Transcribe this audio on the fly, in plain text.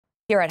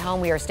Here at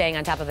home, we are staying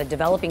on top of a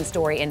developing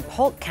story in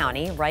Polk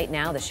County. Right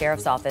now, the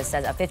sheriff's office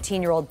says a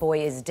 15-year-old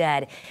boy is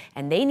dead,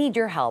 and they need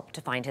your help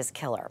to find his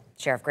killer.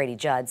 Sheriff Grady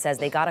Judd says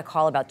they got a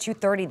call about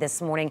 2:30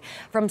 this morning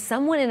from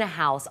someone in a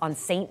house on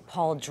St.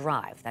 Paul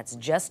Drive. That's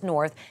just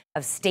north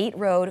of State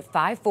Road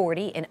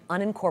 540 in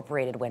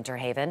unincorporated Winter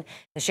Haven.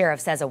 The sheriff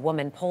says a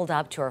woman pulled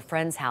up to her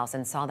friend's house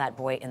and saw that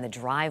boy in the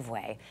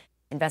driveway.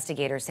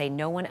 Investigators say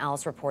no one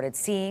else reported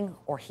seeing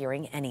or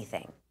hearing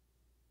anything.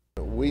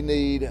 We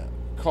need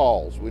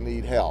calls, we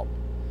need help.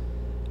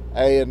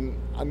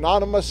 An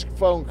anonymous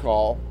phone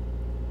call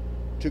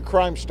to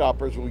Crime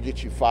Stoppers will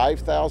get you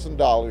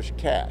 $5,000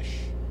 cash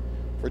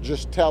for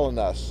just telling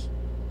us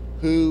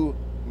who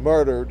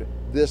murdered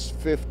this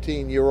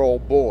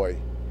 15-year-old boy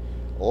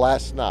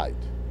last night.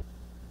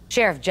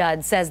 Sheriff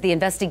Judd says the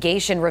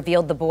investigation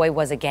revealed the boy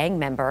was a gang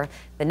member.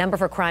 The number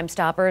for Crime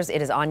Stoppers,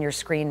 it is on your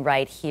screen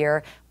right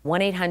here,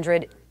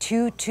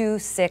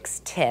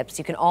 1-800-226-TIPS.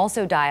 You can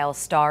also dial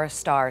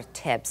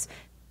 **TIPS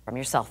from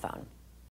your cell phone.